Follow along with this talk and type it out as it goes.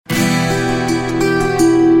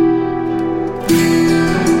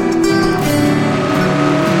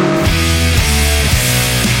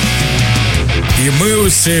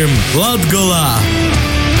Brauksim Latgolā!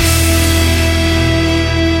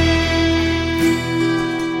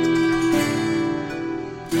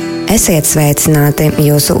 Esiet sveicināti!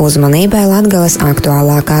 Jūsu uzmanībai Latgales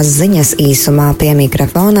aktuālākās ziņas īsumā, pie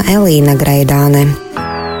mikrofona Elīna Greidāne.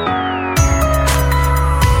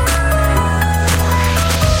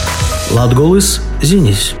 Latgoles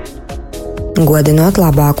ziņas. Godinot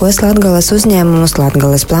labākos Latgales uzņēmumus,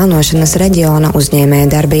 Latgales plānošanas reģiona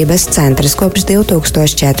uzņēmējdarbības centrs kopš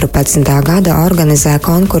 2014. gada organizē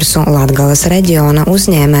konkursu Latgales reģiona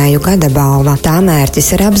uzņēmēju gada balva. Tā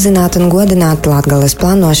mērķis ir apzināt un godināt Latgales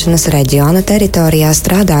plānošanas reģiona teritorijā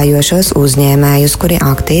strādājošos uzņēmējus, kuri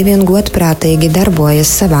aktīvi un godprātīgi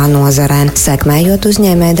darbojas savā nozarē, sekmējot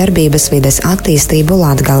uzņēmējdarbības vides attīstību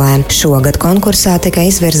Latgalē. Šogad konkursā tika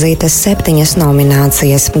izvirzītas 7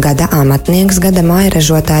 nominācijas – gada amatnieks, gada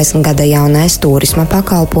mājražotājs, gada jaunais turisma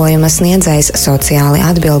pakalpojuma sniedzējs, sociāli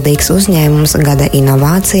atbildīgs uzņēmums, gada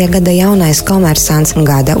inovācija, gada jaunais komersants,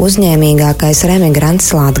 gada uzņēmīgākais remigrants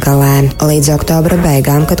Latgalē. Līdz oktobra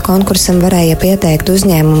beigām, kad konkursam varēja pieteikt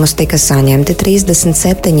uzņēmumus, tika saņemti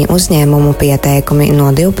 37 uzņēmumu pieteikumi no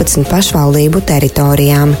 12 pašvaldību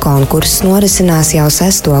teritorijām. Konkurss norisinās jau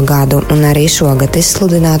 6. gadu, un arī šogad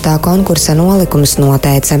izsludinātā konkursa nolikums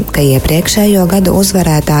noteica, ka iepriekšējo gadu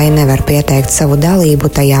uzvarētāji nevar pieteikt savu dalību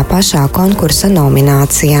tajā pašā konkursa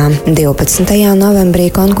nominācijā. 12. novembrī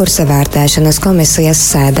konkursa vērtēšanas komisijas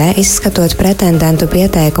sēdē, izskatot pretendentu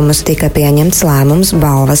pieteikumus, tika pieņemts lēmums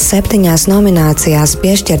balvas 7 nominācijās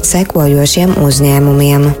piešķirt sekojošiem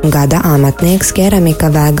uzņēmumiem. Gada amatnieks Keramika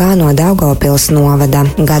VG no Daugavpils novada,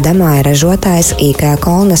 gada mājražotājs IK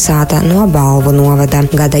Kolnesāta no Balvu novada,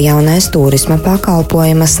 gada jaunais turisma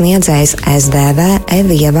pakalpojuma sniedzējs SDV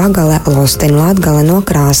Evija Vagale Lostin Latgale no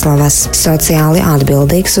Krāslavas. Sociāli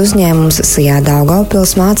atbildīgs uzņēmums Sijā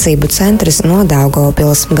Daugavpils mācību centrs no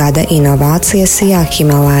Daugavpils, gada inovācija Sijā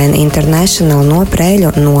Himalayan International no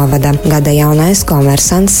Preļu novada, gada jaunais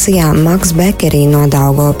komersants Sijā Maks Bekerī no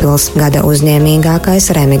Daugavpils, gada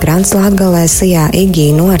uzņēmīgākais remigrants Latgalē Sijā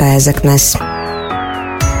Igī no Rēzeknes.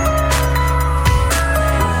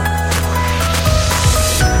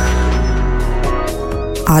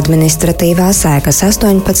 Administratīvā sēkas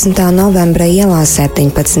 18. novembra ielā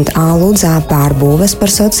 17A Ludzā pārbūves par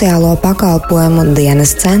sociālo pakalpojumu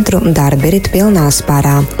dienas centru darbi rit pilnā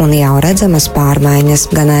sparā un jau redzamas pārmaiņas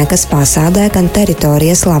gan ēkas fasādē, gan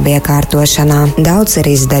teritorijas labiekārtošanā. Daudz ir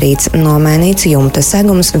izdarīts, nomainīts jumta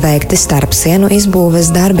segums, veikti starpsienu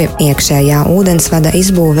izbūves darbi, iekšējā ūdensvada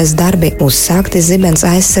izbūves darbi, uzsākti zibens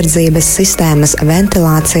aizsardzības sistēmas,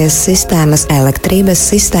 ventilācijas sistēmas, elektrības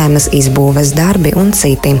sistēmas izbūves darbi un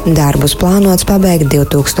citi. Darbus plānots pabeigt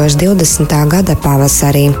 2020. gada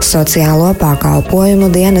pavasarī. Sociālo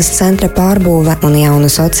pakalpojumu dienas centra pārbūve un jaunu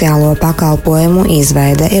sociālo pakalpojumu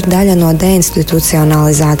izveide ir daļa no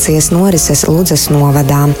deinstitucionalizācijas norises Ludzas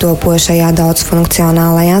novadā. Topošajā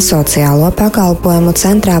daudzfunkcionālajā sociālo pakalpojumu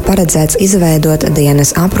centrā paredzēts izveidot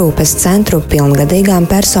dienas aprūpes centru pilngadīgām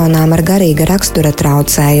personām ar garīga rakstura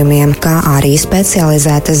traucējumiem, kā arī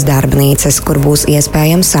specializētas darbnīcas, kur būs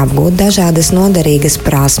iespējams apgūt dažādas noderīgas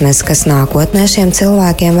prasmes, kas nākotnē šiem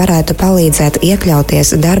cilvēkiem varētu palīdzēt iekļauties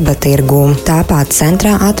darba tirgū. Tāpat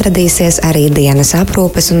centrā atradīsies arī dienas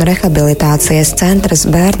aprūpes un rehabilitācijas centrs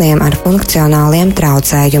bērniem ar funkcionāliem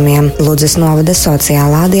traucējumiem. Ludzas novada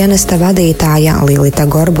sociālā dienesta vadītāja Lilita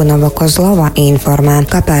Gorbunova Kozlova informē,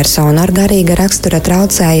 ka persona ar garīga rakstura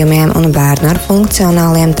traucējumiem un bērnu ar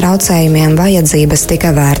funkcionāliem traucējumiem vajadzības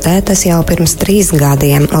tika vērtētas jau pirms 3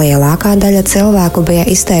 gadiem. Lielākā daļa cilvēku bija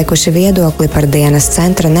izteikuši viedokli par dienas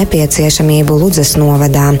centra nepieciešamību Ludzas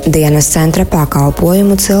novadā. Dienas centra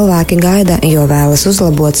pakalpojumu cilvēki gaida, jo vēlas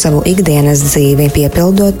uzlabot savu ikdienas dzīvi,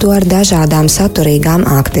 piepildot to ar dažādām saturīgām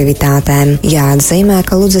aktivitātēm. Jāatzīmē,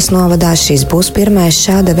 ka Ludzas novadā šis būs pirmais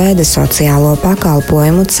šāda veida sociālo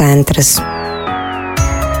pakalpojumu centrs.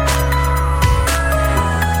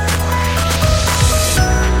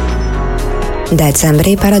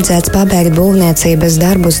 Decembrī paredzēts pabeigt būvniecības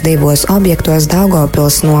darbus 2 objektos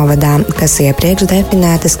Daugavpils novadā, kas iepriekš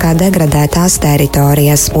definētas kā degradētās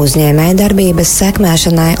teritorijas. Uzņēmējdarbības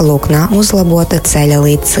sekmēšanai Luknā uzlabota ceļa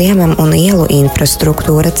līdz ciemam un ielu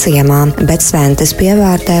infrastruktūra ciemā, bet Sventes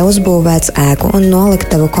pievārtē uzbūvēts ēku un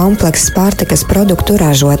noliktavu komplekss pārtikas produktu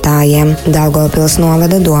ražotājiem. Daugavpils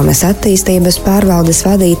novada domes attīstības pārvaldes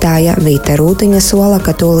vadītāja Vita Rūtiņa sola,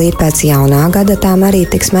 ka tūlīt pēc jaunā gada tām arī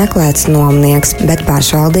tiks meklēts nomnieks. cilvēks, bet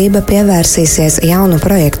pašvaldība pievērsīsies jaunu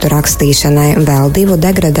projektu rakstīšanai, vēl 2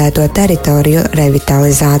 degradēto teritoriju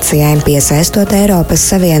revitalizācijai, piesaistot Eiropas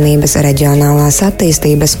Savienības reģionālās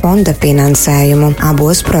attīstības fonda finansējumu.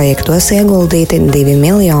 Abos projektos ieguldīti 2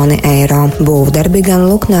 miljoni eiro. Būvdarbi gan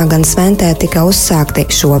Luknā, gan Sventē tika uzsākti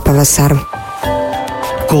šopavasaru.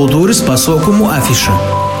 Kultūras pasaukumu afiša.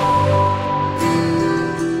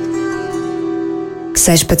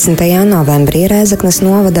 16. novembrī Rēzeknes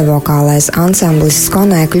novada vokālais ansamblis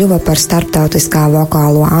Skonē kļuva par starptautiskā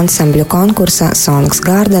vokālo ansambļu konkursa Songs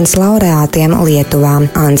Gardens laureātiem Lietuvā.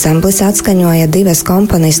 Ansamblis atskaņoja 2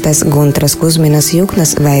 komponistes Guntras Kuzminas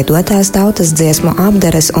Juknas veidotās tautas dziesmu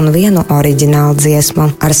apdares un 1 oriģinālu dziesmu.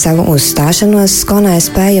 Ar savu uzstāšanos Skonē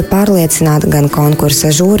spēja pārliecināt gan konkursa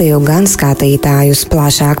žūriju, gan skatītājus.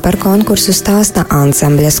 Plašāk par konkursu stāsta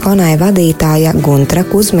ansambļa Skonē vadītāja Guntra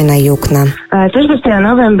Kuzmina Jukna. 16.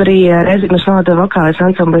 novembrī Rēzeknes novada vokālais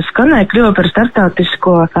ansamblis Skonē kļuva par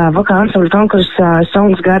starptautisko vokālu ansambļu konkursu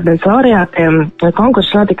Songs Gardens laureātiem.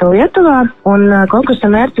 Konkurss notika Lietuvā, un konkursa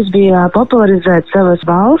mērķis bija popularizēt savas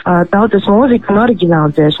valsts tautas mūziku un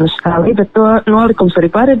oriģinālu dziesmas. Līdz ar to nolikums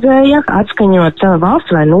arī paredzēja atskaņot savu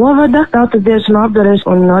valsts vai novada tautas dziesmu apdares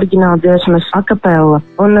un oriģinālu dziesmas akapella.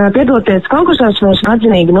 Un piedaloties konkursos, mēs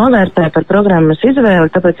atzinīgi novērtējam par programmas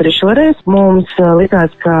izvēli, tāpēc arī šoreiz mums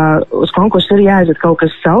likās, ka uz konkursu ir jāaiziet kaut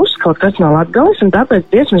kas savs, kaut kas no Latgales, un tāpēc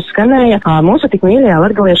dziesmas skanēja mūsu tik mīļajā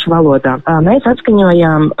latgaliešu valodā. Mēs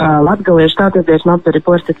atskaņojām latgaliešu tautas dziesmu apdari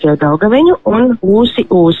Porstaķie Daugaviņu un Ūsi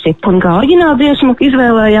Ūsi. Un kā oriģinālu dziesmu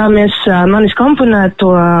izvēlējāmies manis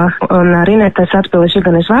komponēto un Rinetas atpildes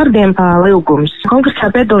Iganes vārdiem Lilgums.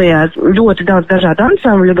 Konkursā piedalījās ļoti daudz dažādu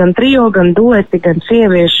ansambļu, gan trio, gan dueti, gan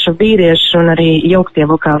sieviešu, vīriešu un arī jauktie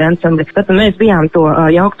vokāli ansambļi. Tātad mēs bijām to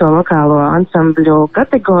jaukto vokālo ansambļu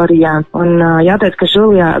kategorijā. Un jāteic, ka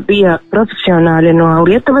žūrijā bija profesionāļi no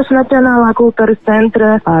Lietuvas Nacionālā kultūras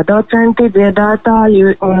centra, docenti,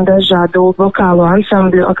 dziedātāji un dažādu vokālo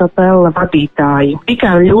ansambļu akapella vadītāji.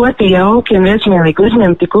 Tikām ļoti jauki un viesmīlīgi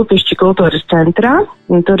uzņemti Kupišķi kultūras centrā.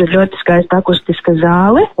 Un tur ir ļoti skaista akustiska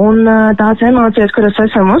zāle. Un tās emocijas, kuras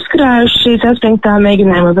esam uzkrājuši šī saspringtā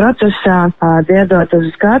mēģinājuma procesā, dziedot uz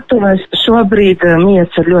skatuves, šobrīd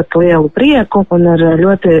miec ar ļoti lielu prieku un ar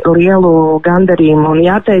ļoti lielu gandarījumu. Un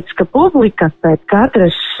jāteic, ka publika pēc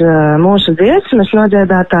katras mūsu dziesmas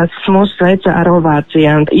nodziedātās mūsu sveica ar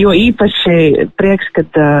ovācijām, jo īpaši prieks,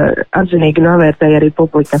 kad atzinīgi novērtēja arī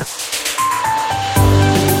publika.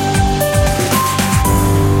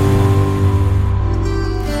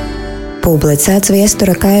 Publicēts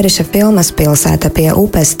Viestura Kairiša filmas Pilsēta pie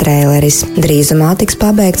upes treileris. Drīzumā tiks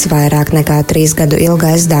pabeigts vairāk nekā 3 gadu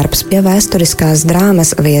ilgais darbs pie vēsturiskās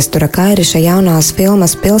drāmas Viestura Kairiša jaunās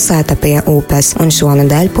filmas Pilsēta pie upes, un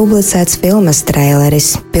šonedēļ publicēts filmas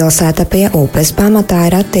treileris. Pilsēta pie upes pamatā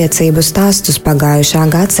ir attiecību stāsts uz pagājušā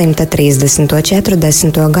gadsimta 30.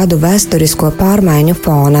 40. gadu vēsturisko pārmaiņu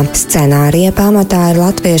fona. Scenārija pamatā ir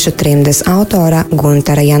latviešu trimdes autora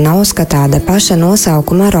Guntara Janauska tāda paša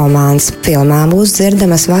nosaukuma romāns. Filmā būs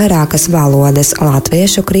dzirdamas vairākas valodas –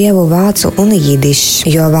 latviešu, krievu, vācu un jidišs,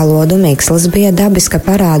 jo valodu mikslis bija dabiska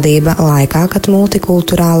parādība laikā, kad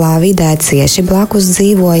multikulturālā vidē cieši blakus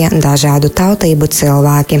dzīvoja dažādu tautību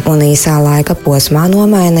cilvēki, un īsā laika posmā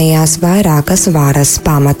nomainījās vairākas varas.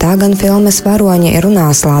 Pamatā gan filmas varoņi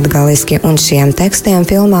runās latgaliski, un šiem tekstiem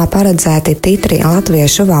filmā paredzēti titri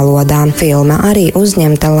latviešu valodā. Filma arī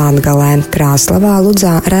uzņemta Latgalē, Krāslavā,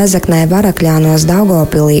 Ludzā, Rēzeknē, Varakļānos,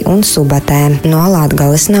 Daugavpilī un Subatē. No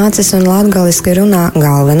Latgales nācis un latgaliski runā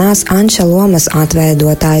galvenās Anča lomas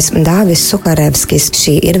atveidotājs Dāvis Sukarevskis.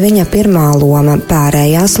 Šī ir viņa pirmā loma.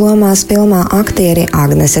 Pārējās lomās filmā aktieri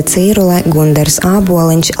Agnese Cīrule, Gundars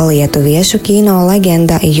Āboliņš, lietuviešu kino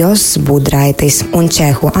leģenda Joss Budraitis un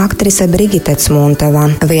čehu aktrise Brigite Cmuntova.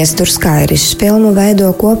 Viesturs Kairišs filmu veido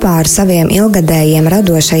kopā ar saviem ilgadējiem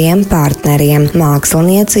radošajiem partneriem –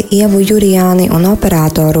 mākslinieci Ievu Jurijāni un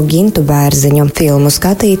operatoru Gintu Bērziņu. Filmu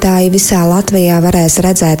skatītāji visā Latvijā varēs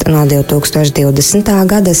redzēt no 2020.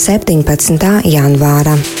 gada 17.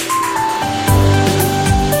 janvāra.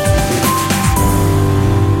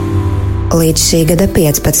 Līdz šī gada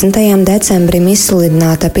 15. decembrim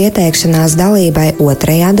izsludināta pieteikšanās dalībai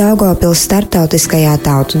 2. Daugavpils starptautiskajā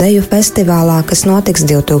tautu deju festivālā, kas notiks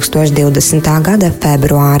 2020. gada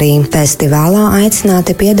februārī. Festivālā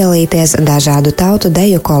aicināti piedalīties dažādu tautu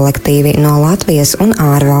deju kolektīvi no Latvijas un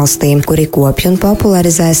ārvalstīm, kuri kopj un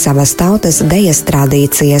popularizē savas tautas dejas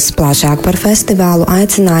tradīcijas. Plašāk par festivālu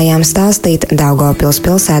aicinājām stāstīt Daugavpils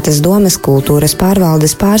pilsētas domes kultūras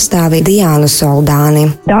pārvaldes pārstāvi Diānu Soldāni.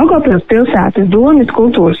 Daugavpils pilsētas domes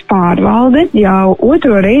kultūras pārvalde jau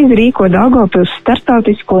otro reizi rīko Daugavpils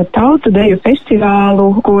starptautisko tautu deju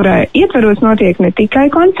festivālu, kura ietvaros notiek ne tikai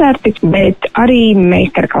koncerti, bet arī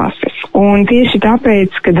meistarklases. Un tieši tāpēc,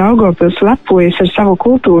 ka Daugavpils lepojas ar savu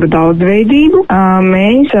kultūru daudzveidību,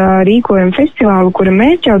 mēs rīkojam festivālu, kura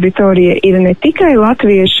mērķa auditorija ir ne tikai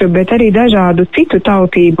latviešu, bet arī dažādu citu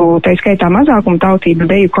tautību, tā skaitā mazākumu tautību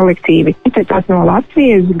deju kolektīvi. Tas no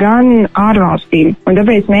Latvijas, gan ārvalstīm. Un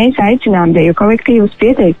tāpēc mēs aicinām deju kolektīvus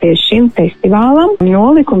pieteikties šim festivālam.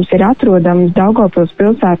 Nolikums ir atrodams Daugavpils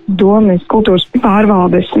pilsētas domes kultūras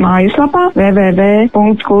pārvaldes mājaslapā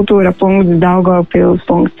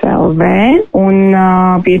www.kultura.daugavpils.lv un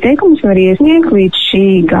pieteikums var iesniegt līdz šī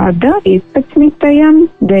gada 15.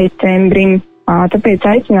 decembrim. Tāpēc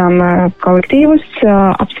aicinām kolektīvus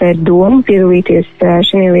apsvērt domu piedalīties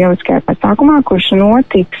šajā lieliskajā pasākumā, kurš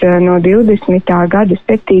notiks no 20. gada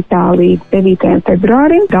 7. līdz 9.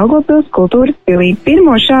 februārim Daugavpils kultūras pilī.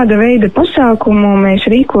 Pirmo šāda veida pasākumu mēs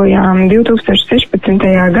rīkojām 2016.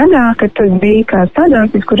 gadā, kad tas bija kā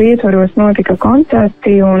stādānstis, kur ietvaros notika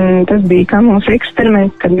koncerti, un tas bija kā mūsu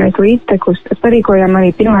eksperiments, kad mēs līdztekus sarīkojām arī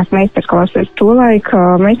pirmās meistarklases. Tolaik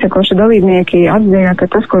meistarklašu dalībnieki atzina, ka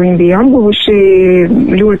tas, ko viņi bija apguvuši,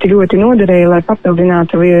 ļoti noderēja, lai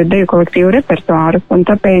papildinātu deju kolektīvu repertuāru. Un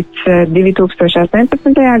tāpēc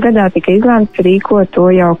 2018. gadā tika izlēmts rīkot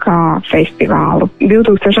to jau kā festivālu.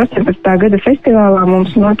 2018. gada festivālā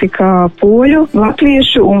mums notika poļu,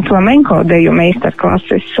 latviešu un flamenko deju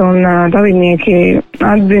meistarklases. Un dalībnieki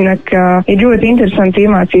atzina, ka ir ļoti interesanti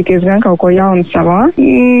iemācīties gan kaut ko jaunu savā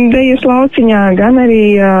dejas lauciņā, gan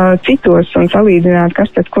arī citos un salīdzināt,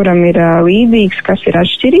 kas tad kuram ir līdzīgs, kas ir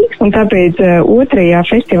atšķirīgs. Un tāpēc otrajā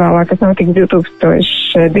festivālā, kas notiks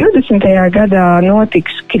 2020. gadā,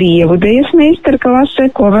 notiks krievu dejas meistarklase,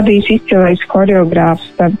 ko vadīs izcilais choreogrāfs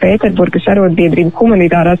Pēterburgas arotbiedrību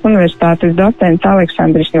humanitārās universitātes docents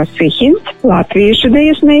Aleksandrs Nosihins, latviešu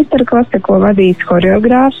dejas meistarklase, ko vadīs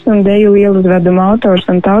choreogrāfs un deju lieluzveduma autors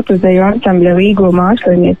un tautas deju ansambļa Līgo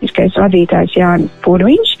mākslinieciskais vadītājs Jānis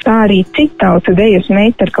Purviņš, kā arī cittautu dejas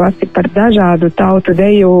meistarklasi par dažādu tautu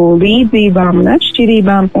deju līdzībām un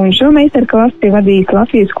atšķirībām, un šo meistarklasi vadīs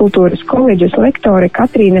Latvijas kultūras koledžas lektore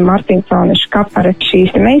Katrīne Martinsone Škapare.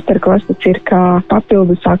 Šīs meistarklases ir kā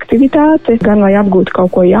papildus aktivitāte, gan lai apgūtu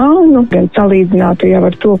kaut ko jaunu, gan salīdzinātu jau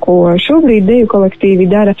ar to, ko šobrīd deju kolektīvi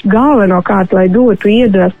dara. Galvenokārt, lai dotu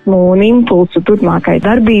iedvesmu un impulsu turpmākai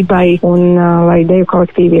darbībai un lai deju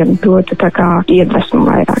kolektīviem dotu tā kā iedvesmu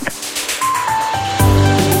vairāk.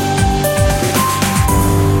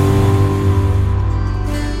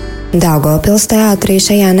 Daugavpils teātrī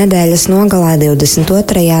šajā nedēļas nogalē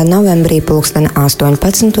 22. novembrī pulksten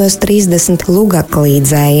 18.30 Luga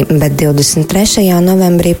klīdzēji, bet 23.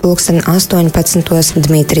 novembrī pulksten 18.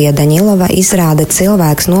 Dmitrija Daņilova izrāda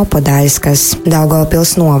Cilvēks no Podaļskas.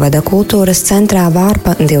 Daugavpils novada kultūras centrā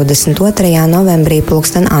Vārpa 22. novembrī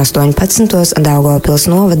pulksten 18. Daugavpils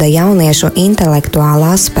novada jauniešu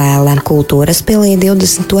intelektuālā spēle. Kultūras pilī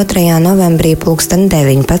 22. novembrī pulksten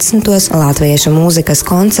 19. Latviešu mūzikas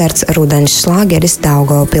koncerts Rudenš šlāgeris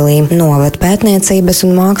Daugavpilī. Novad pētniecības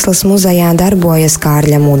un mākslas muzejā darbojas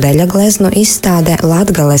Kārļa Mudeļa gleznu izstāde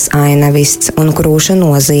Latgales ainavists un krūša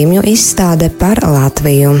nozīmju izstāde par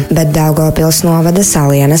Latviju. Bet Daugavpils novada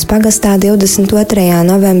Salienas pagastā 22.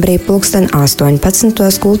 novembrī pulksten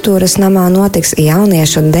 18. kultūras namā notiks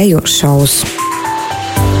jauniešu deju šovs.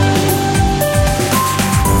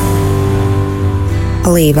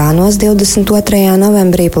 Līvānos 22.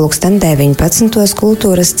 novembrī pulksten 19.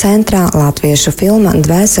 kultūras centrā latviešu filma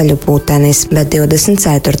Dvēseļu putenis, bet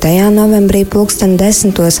 24. novembrī pulksten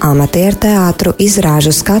 10. amatieru teātru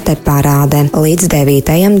izrāžu skate parāde. Līdz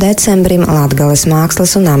 9. decembrim Latgales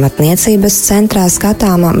mākslas un amatniecības centrā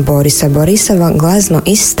skatāma Borisa Borisova gleznu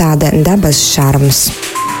izstāde Dabas šarms.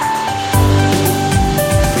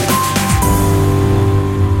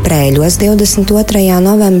 Prēļos 22.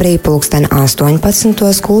 novembrī pulksten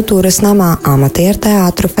 18. kultūras namā amatieru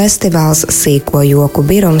teātru festivāls Sīko joku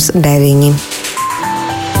birums 9.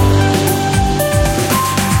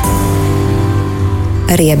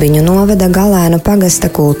 Riebiņu novada Galēnu pagasta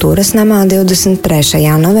kultūras namā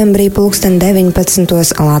 23. novembrī pulksten 19.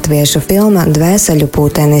 latviešu filma Dvēseļu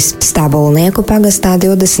putenis. Stabulnieku pagastā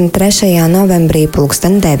 23. novembrī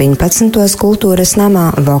pulksten 19. kultūras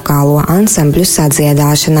namā vokālo ansambļu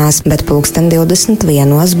sadziedāšanās, bet pulksten 21.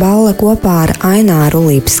 balle kopā ar Aināru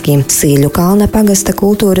Lipski. Sīļu kalna pagasta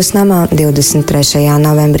kultūras namā 23.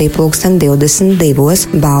 novembrī pulksten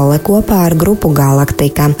 22. balle kopā ar grupu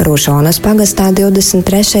Galaktika. Rušonas pagastā 23.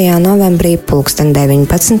 23. novembrī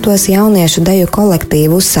 19. jauniešu deju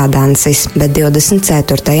kolektīvu Sadansis, bet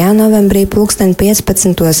 24. novembrī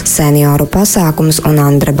 15. senioru pasākums un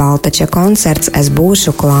Andra Baltača koncerts Es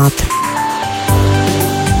būšu klāt.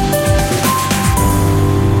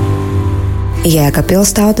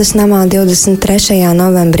 Jēkabpils Tautas namā 23.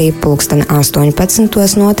 novembrī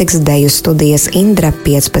 18. notiks deju studijas Indra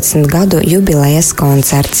 15 gadu jubilejas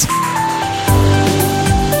koncerts.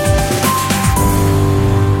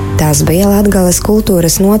 Tas bija Latgales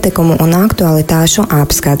kultūras notikumu un aktualitāšu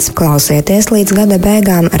apskats. Klausieties līdz gada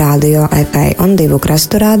beigām Radio FA un Divu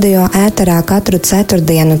krastu radio ēterā katru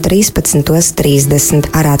ceturtdienu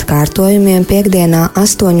 13.30 ar atkārtojumiem piekdienā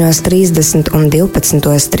 8.30 un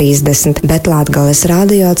 12.30, bet Latgales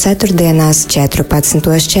radio ceturtdienās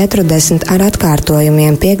 14.40 ar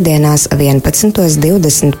atkārtojumiem piekdienās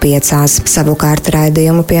 11.25. Savukārt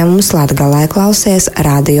raidījumu pie mums Latgalē klausies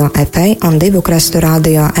Radio FA un Divu krastu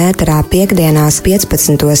radio ēterā piekdienās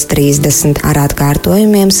 15.30 ar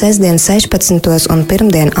atkārtojumiem sestdien 16. un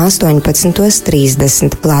pirmdien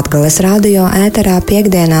 18.30. Latgales radio ēterā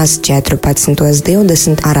piekdienās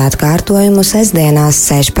 14.20 ar atkārtojumu sestdienās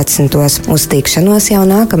 16. Uz tikšanos jau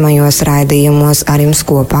nākamajos raidījumos ar jums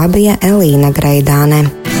kopā bija Elīna Greidāne.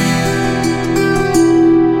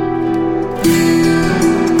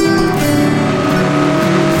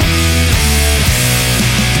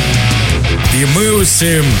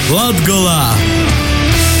 Būsim Latgalā!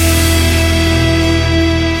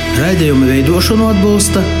 Raidījuma veidošanu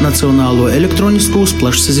atbalsta Nacionālo elektroniskos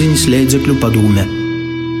plašsaziņas līdzekļu padome.